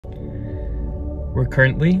We're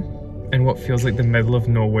currently in what feels like the middle of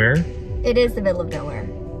nowhere. It is the middle of nowhere.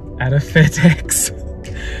 At a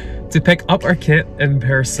FedEx to pick up our kit in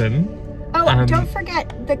person. Oh, don't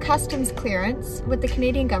forget the customs clearance with the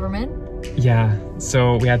Canadian government. Yeah,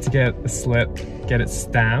 so we had to get a slip, get it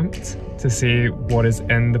stamped to see what is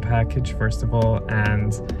in the package first of all,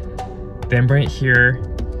 and then bring it here,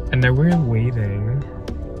 and now we're waiting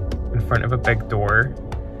in front of a big door.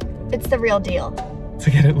 It's the real deal. To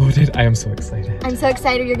get it loaded. I am so excited. I'm so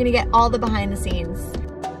excited. You're gonna get all the behind the scenes.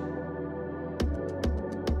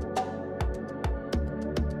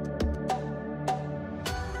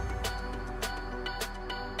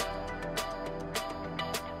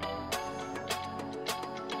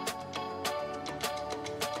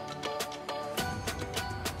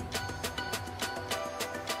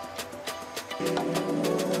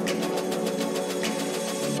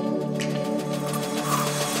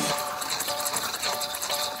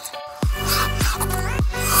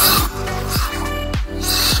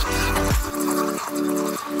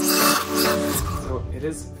 So it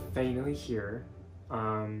is finally here.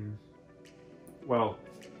 Well,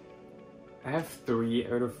 I have 3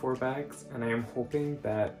 out of 4 bags, and I am hoping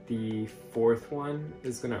that the 4th one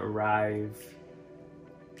is gonna arrive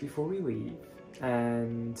before we leave.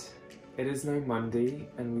 And it is now Monday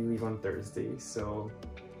and we leave on Thursday, so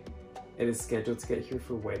it is scheduled to get here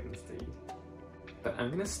for Wednesday. But I'm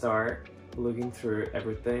gonna start looking through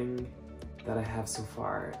everything that I have so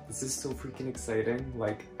far. This is so freaking exciting.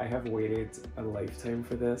 Like, I have waited a lifetime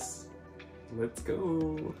for this. Let's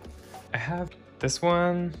go. I have this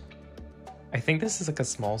one. I think this is like a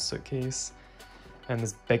small suitcase and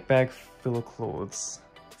this big bag full of clothes.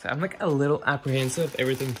 So I'm like a little apprehensive,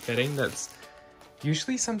 everything fitting. That's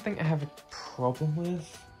usually something I have a problem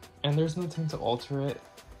with, and there's no time to alter it.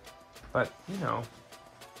 But, you know,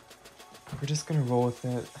 we're just gonna roll with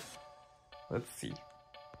it. Let's see.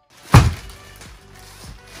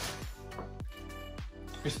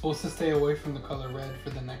 You're supposed to stay away from the color red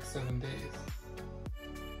for the next 7 days.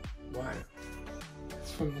 Why?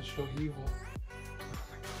 It's from the show Evil.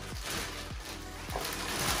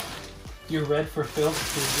 You're red for filth,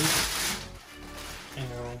 baby. I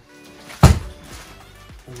know.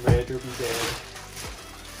 I'm ready to be dead.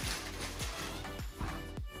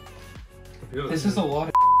 This is a lot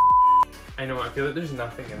of I know, I feel like there's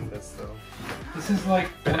nothing in this though. This is like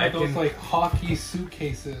one I of those can- like hockey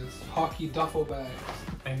suitcases, hockey duffel bags.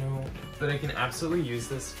 I know, but I can absolutely use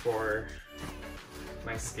this for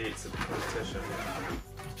my skates at the competition.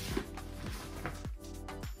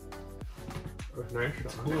 Oh, nice.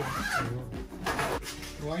 It's cool.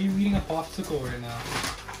 Why are you eating a popsicle right now?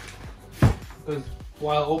 Because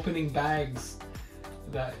while opening bags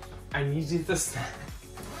that I needed the snack.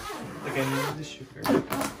 Like, I needed the sugar.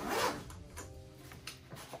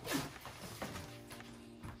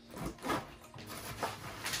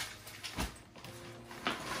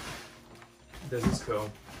 This is cool.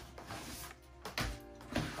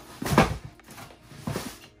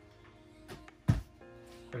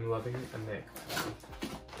 I'm loving a mix.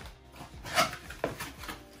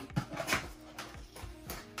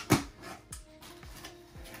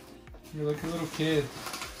 you're like a little kid.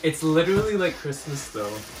 It's literally like Christmas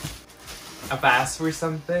though. I've asked for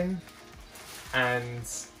something and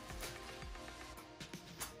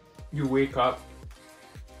you wake up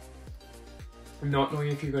not knowing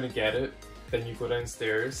if you're gonna get it, then you go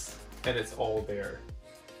downstairs and it's all there.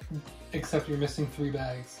 Except you're missing 3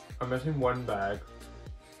 bags. I'm missing 1 bag,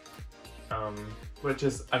 which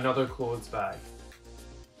is another clothes bag,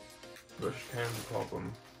 which is kind of a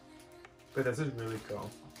problem. But this is really cool.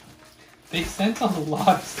 They sent a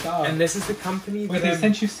lot of stuff. And this is the company Wait, that they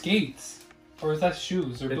sent you skates? Or is that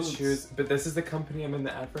shoes or it's boots? shoes, but this is the company I'm in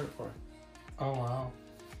the advert for. Oh wow.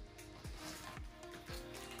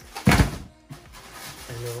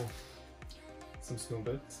 I know. Some snow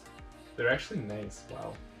boots. They're actually nice.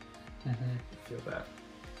 Wow. I feel that.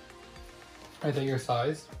 Are they your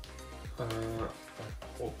size? I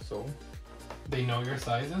hope so. They know your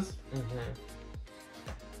sizes?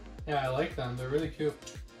 Yeah, I like them. They're really cute.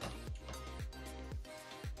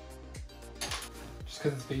 Just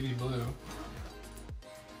because it's baby blue.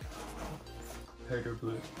 Powder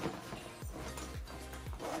blue.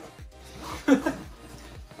 I think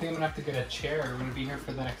I'm gonna have to get a chair. I'm gonna be here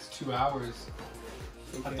for the next 2 hours.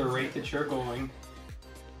 At the rate that you're going.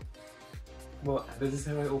 Well, this is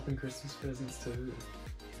how I open Christmas presents too.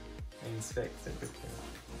 I inspect everything.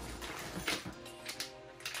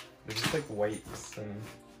 They're just like wipes and...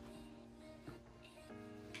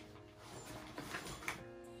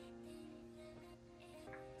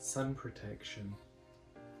 sun protection.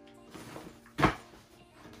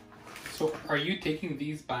 So are you taking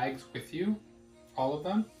these bags with you? All of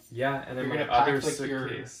them? Yeah, and then You're my gonna pack, other like,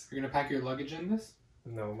 suitcase. You're gonna pack your luggage in this?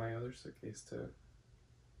 No, my other suitcase too.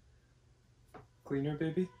 Cleaner,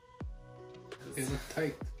 baby? Is it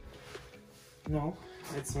tight? No,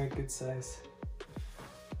 it's my good size.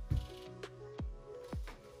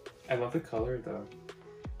 I love the color though.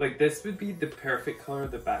 Like this would be the perfect color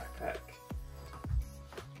of the backpack.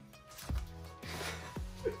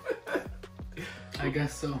 I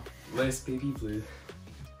guess so. Nice baby blue.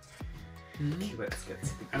 Mm-hmm. Okay, let's get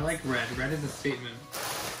to the I like red. Red is a statement.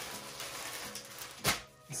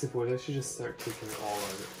 So boy, I should just start taking it all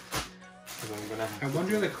out. Because I'm gonna have I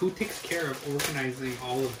wonder like who takes care of organizing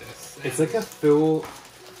all of this. It's like a full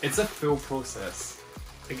process.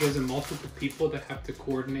 It gives them multiple people that have to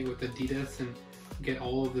coordinate with Adidas and get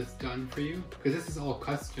all of this done for you. Because this is all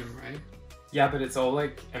custom, right? Yeah, but it's all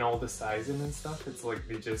like, and all the sizing and stuff, it's like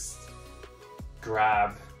they just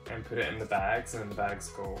grab and put it in the bags and then the bags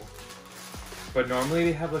go. But normally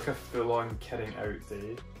they have like a full-on kitting out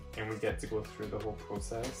day and we get to go through the whole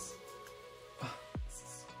process.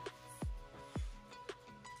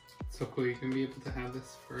 So cool, you can be able to have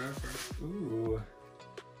this forever. Ooh.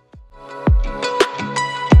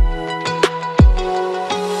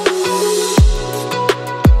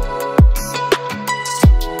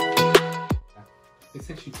 They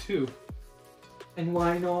sent you 2. And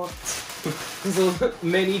why not? There's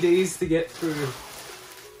many days to get through.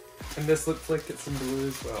 And this looks like it's in blue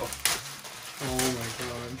as well. Oh my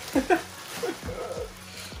god.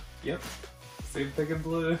 Yep, same thing in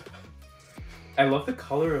blue. I love the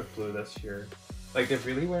color of blue this year. Like they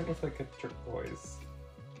really went with like a turquoise.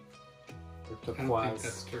 Or I don't think turquoise.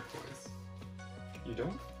 that's turquoise. You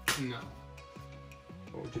don't? No.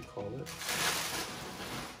 What would you call it?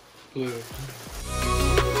 Blue.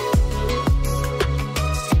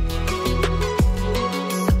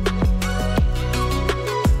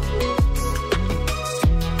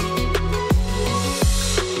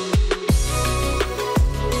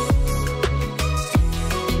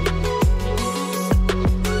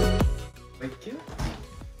 Like it?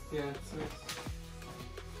 Yeah, it's nice.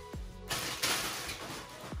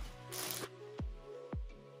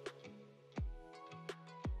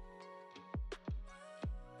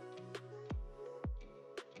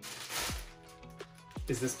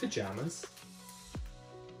 Is this pajamas?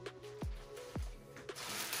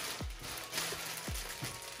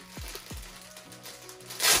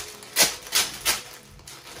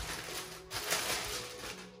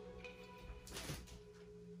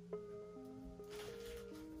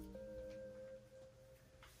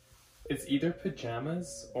 It's either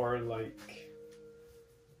pajamas or like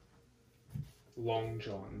long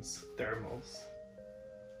johns, thermals.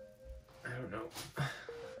 I don't know.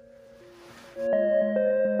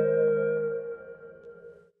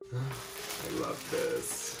 I love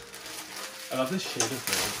this. I love this shade of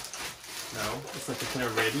red. No, it's like a kind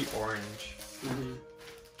of reddy orange. Mm-hmm.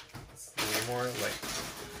 It's way more like.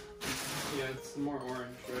 Yeah, it's more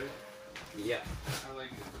orange, right? Yeah. I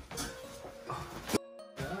like it.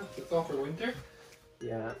 Yeah, it's all for winter?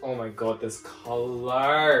 Yeah. Oh my god, this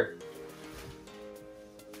color.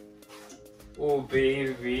 Oh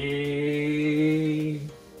baby.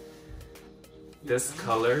 This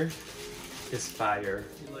color is fire.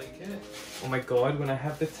 You like it? Oh my god, when I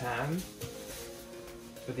have the tan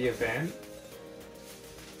for the event,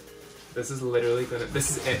 this is literally gonna.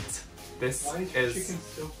 This is it. This Why is your is chicken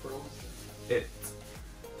still frozen? it.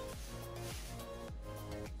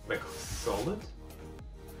 Like solid?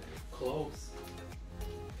 Close.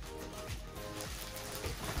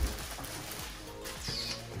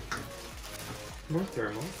 More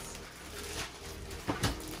thermals.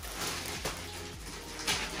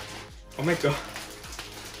 Oh my god.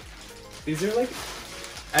 These are like,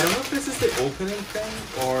 I don't know if this is the opening thing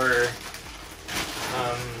or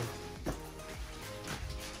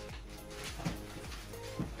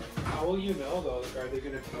How will you know though? Are they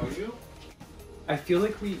gonna tell you? I feel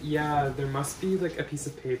like yeah, there must be like a piece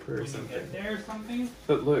of paper or When you something. get there or something?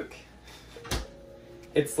 But look,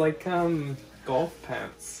 it's like golf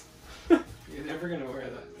pants. You're never gonna wear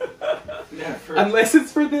that. Never. Unless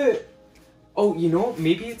it's for the, oh, you know,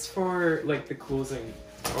 maybe it's for like the clothing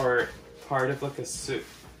or part of like a suit.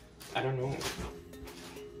 I don't know.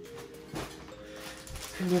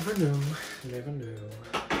 I never know. I never know.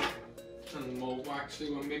 And we'll actually,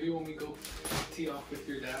 maybe when we go tee off with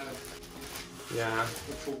your dad, Yeah,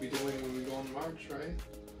 which we'll be doing when we go in March, right?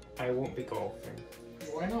 I won't be golfing.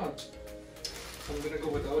 Why not? I'm gonna go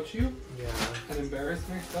without you Yeah. and embarrass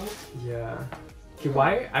myself. Yeah. Okay,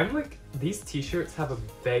 why? I'm like, these t-shirts have a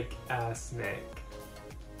big ass neck.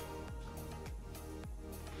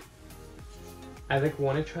 I like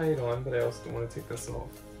want to try it on, but I also don't want to take this off.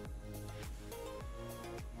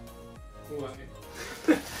 Why?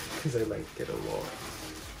 Because I like it a lot.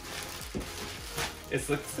 It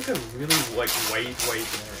looks like a really like white neck.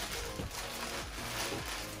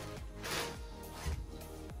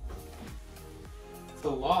 It's a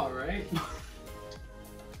lot, right?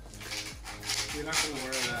 You're not gonna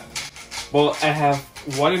wear that. Well, I have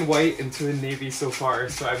one in white and two in navy so far,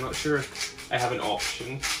 so I'm not sure if I have an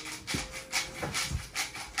option.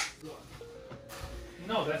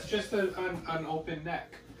 No, that's just an open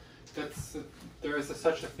neck. There is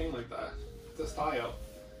such a thing like that. It's a style.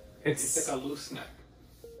 It's like a loose neck.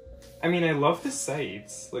 I mean, I love the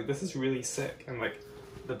sides. Like, this is really sick, and like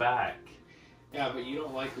the back. Yeah, but you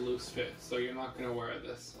don't like loose fit, so you're not gonna wear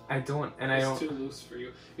this. I don't, and It's too loose for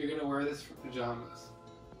you. You're gonna wear this for pajamas.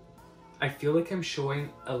 I feel like I'm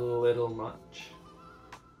showing a little much.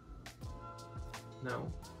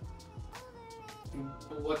 No.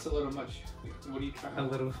 What's a little much? What are you trying? A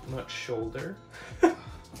little much shoulder.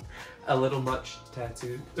 A little much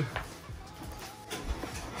tattooed.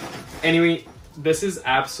 Anyway, this is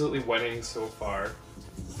absolutely winning so far.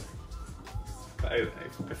 I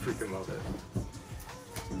freaking love it.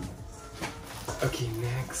 Okay,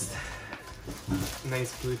 next.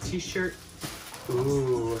 Nice blue t-shirt.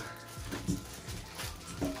 Ooh.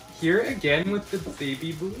 Here again with the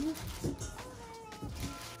baby blue.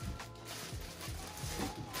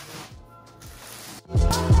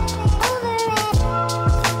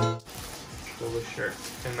 Polo shirt.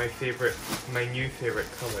 And my new favorite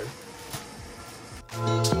color.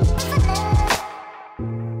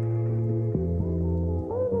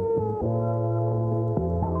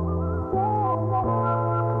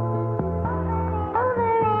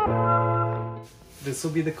 This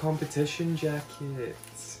will be the competition jacket.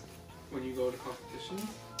 When you go to competitions?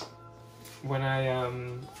 When I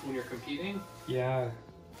When you're competing? yeah.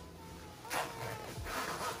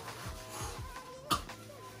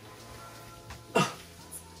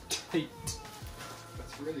 Tight.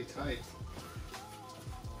 That's really tight.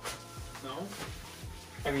 No?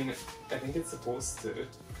 I mean, I think it's supposed to.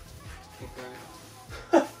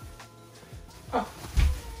 Okay. Oh,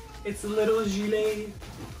 it's a little gilet.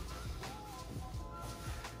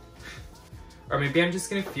 Or maybe I'm just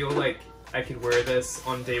gonna feel like I could wear this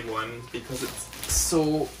on day one because it's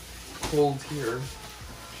so cold here.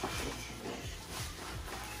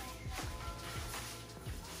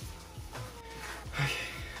 Okay.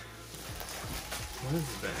 What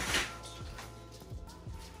is that?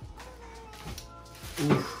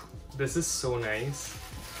 Ooh, this is so nice.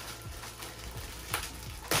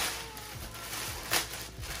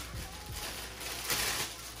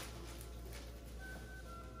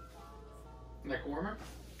 Neck warmer?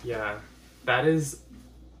 Yeah, that is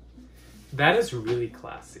really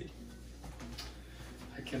classy.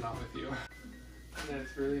 I cannot with you.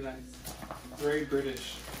 That's really nice. Very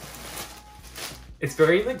British. It's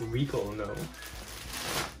very like regal, no?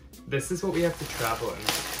 This is what we have to travel in.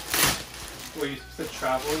 Were you supposed to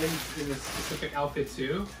travel in a specific outfit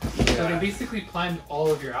too? Yeah. So they basically planned all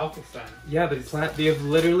of your outfits then. Yeah, they have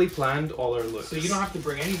literally planned all our looks. So you don't have to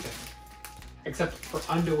bring anything. Except for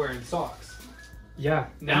underwear and socks. Yeah,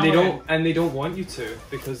 Now and they don't want you to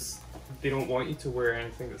because they don't want you to wear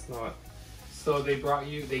anything that's not. So they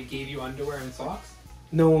gave you underwear and socks?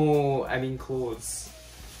 No, I mean clothes.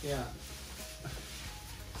 Yeah.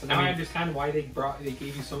 So now I understand why they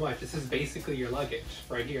gave you so much. This is basically your luggage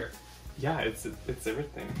right here. Yeah, it's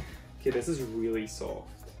everything. Okay, this is really soft.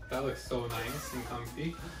 That looks so nice and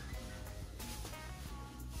comfy.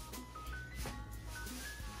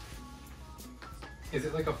 Is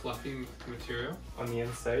it like a fluffy material? On the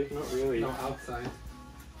inside, not really. No, outside.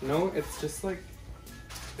 No, it's just like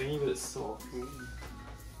thingy, but it's soft.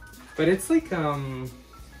 But it's like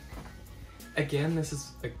again, this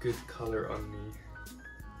is a good color on me.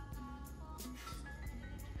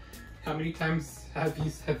 How many times have you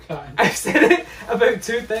said that? I've said it about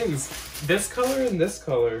two things. This color and this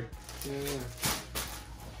color. Yeah.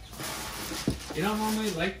 You don't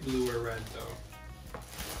normally like blue or red though.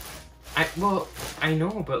 Well, I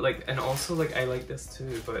know, but like, and also like I like this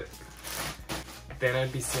too, but then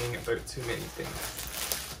I'd be saying about too many things.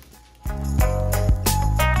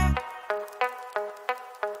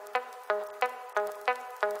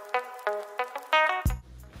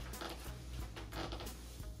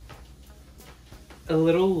 A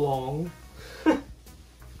little long.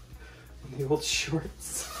 The old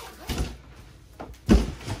shorts.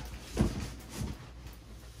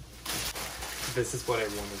 This is what I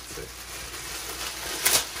wanted to.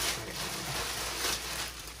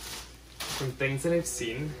 From things that I've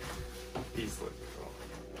seen, these look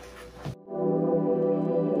cool.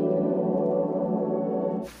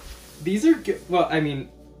 These are good. Well, I mean,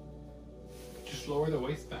 Just lower the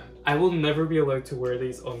waistband. I will never be allowed to wear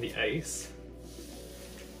these on the ice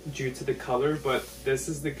due to the color, but this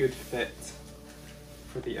is the good fit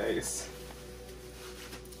for the ice.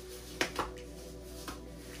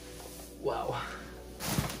 Wow.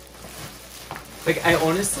 Like, I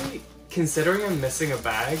honestly, considering I'm missing a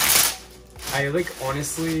bag, I like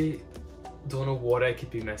honestly don't know what I could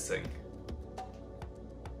be missing.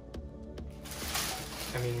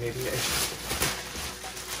 I mean, maybe I should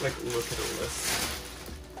like look at a list.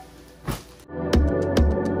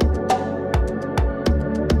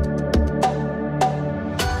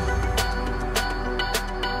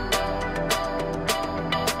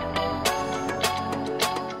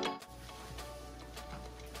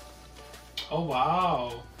 Oh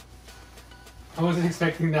wow. I wasn't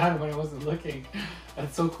expecting that when I wasn't looking.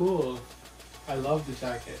 That's so cool. I love the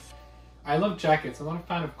jacket. I love jackets. I'm not a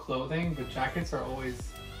fan of clothing, but jackets are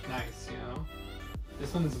always nice, you know?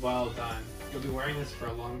 This one is well done. You'll be wearing this for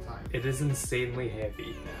a long time. It is insanely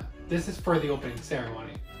heavy. Yeah. This is for the opening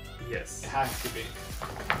ceremony. Yes. It has to be.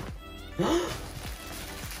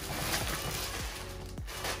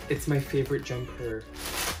 It's my favorite jumper.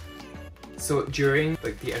 So during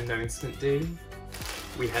like the announcement day,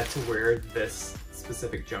 we had to wear this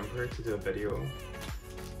specific jumper to do a video,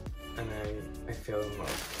 and I fell in love.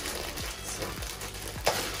 So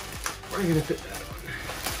we're gonna put that on.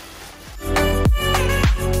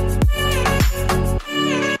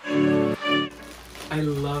 I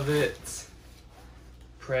love it.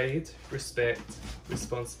 Pride, respect,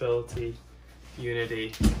 responsibility,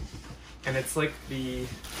 unity, and it's like the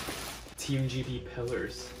TeamGB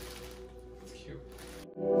pillars. It's cute.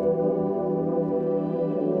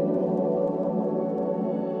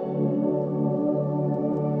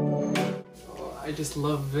 Oh, I just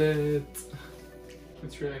love it.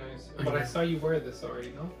 It's really nice. But I saw you wear this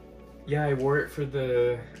already, no? Yeah, I wore it for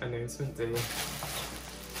the announcement day.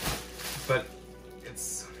 But it's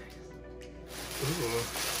so nice. Ooh.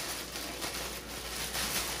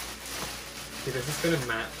 Okay, this is gonna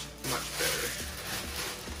match much better.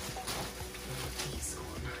 These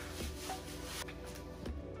on.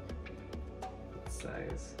 What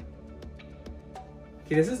size?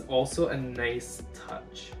 Okay, this is also a nice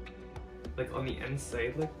touch. Like on the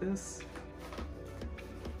inside like this.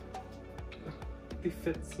 They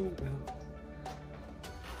fit so well.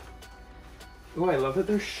 Oh, I love that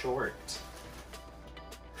they're short.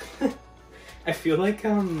 I feel like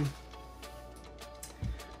the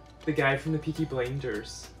guy from the Peaky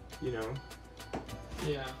Blinders, you know?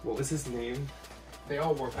 Yeah. What was his name? They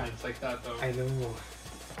all wore pants like that though. I know.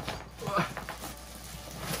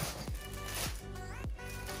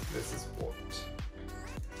 This is warped.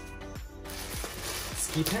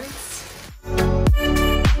 Ski pants?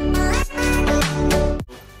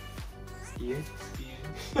 Skiing? Skiing.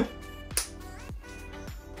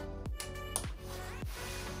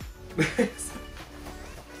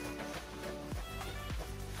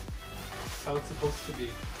 How it's supposed to be.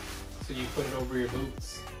 So you put it over your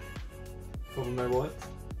boots. Over my what?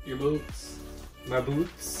 Your boots. My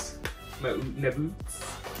boots? My boots?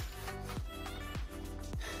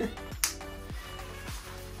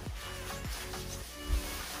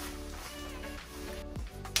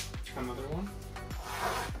 Another one.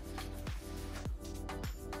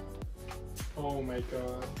 Oh my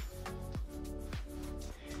god.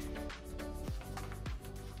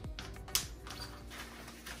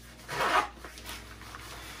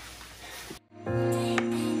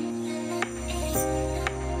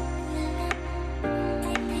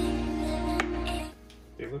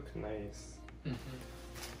 They look nice.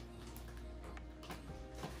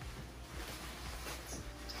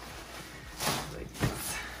 Like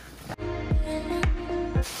this.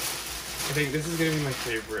 I think this is gonna be my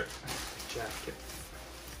favorite jacket.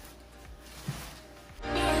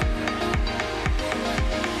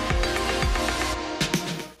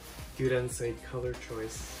 Good inside color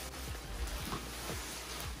choice.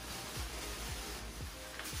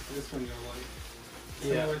 This one you'll like.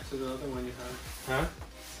 Yeah. Similar to the other one you have. Huh?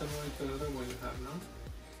 Similar to the other one you have, no?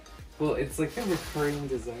 Well, it's like a recurring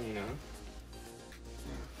design, you know?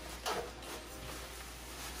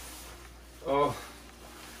 Oh,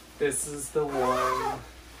 this is the one.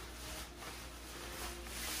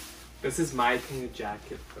 This is my kind of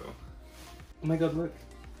jacket, though. Oh my god, look.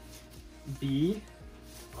 B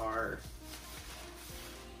R.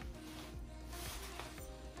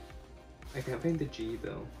 I can't find the G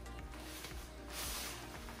though.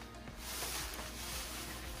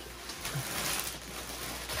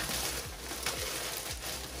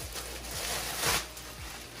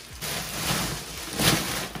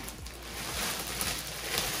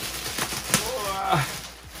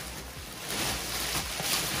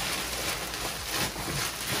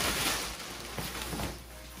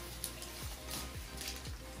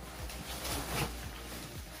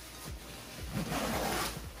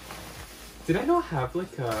 Did I not have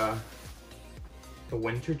like a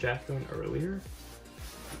winter jacket on earlier?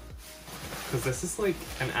 Because this is like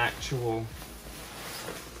an actual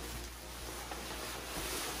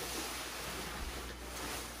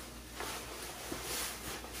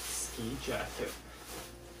ski jacket.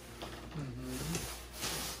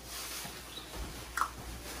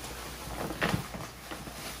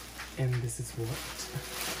 And this is what?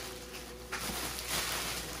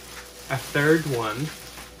 A third one.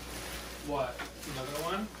 What? Another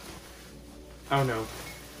one? Oh no.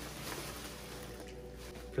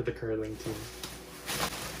 For the curling team.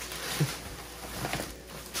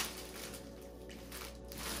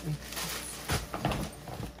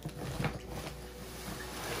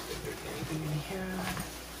 Anything in here?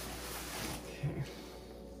 Okay.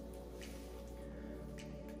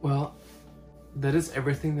 Well, that is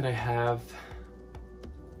everything that I have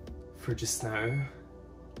for just now.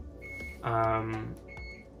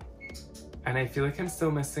 And I feel like I'm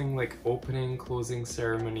still missing like opening, closing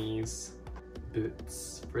ceremonies,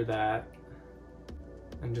 boots for that,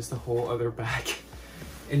 and just a whole other bag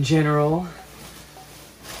in general.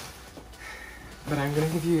 But I'm gonna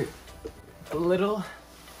give you a little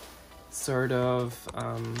sort of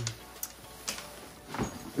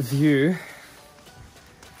view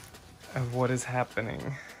of what is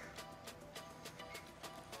happening.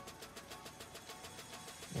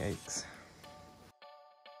 Yikes.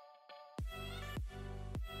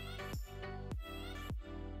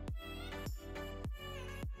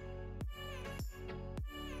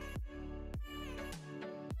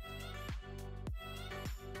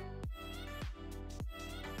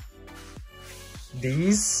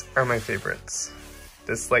 These are my favorites.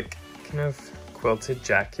 This like kind of quilted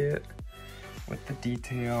jacket with the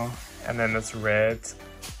detail, and then this red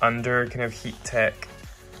under kind of heat tech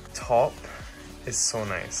top is so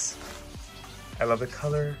nice. I love the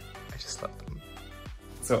color, I just love them.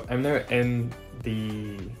 So I'm now in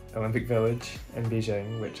the Olympic Village in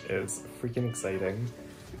Beijing, which is freaking exciting.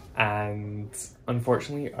 And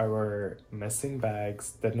unfortunately our missing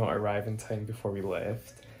bags did not arrive in time before we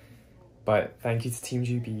left. But thank you to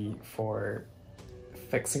TeamGB for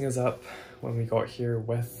fixing us up when we got here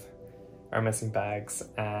with our missing bags,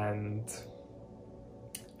 and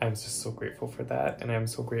I'm just so grateful for that, and I'm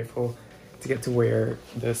so grateful to get to wear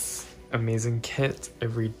this amazing kit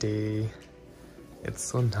every day. It's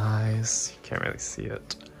so nice. You can't really see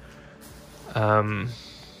it.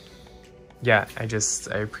 Yeah,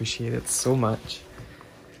 I appreciate it so much.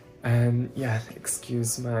 And yeah,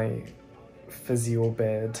 excuse my physio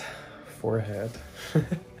bed forehead.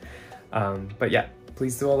 But yeah,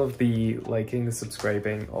 please do all of the liking, the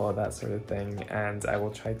subscribing, all of that sort of thing, and I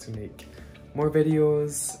will try to make more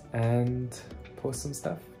videos and post some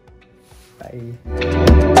stuff.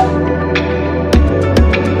 Bye.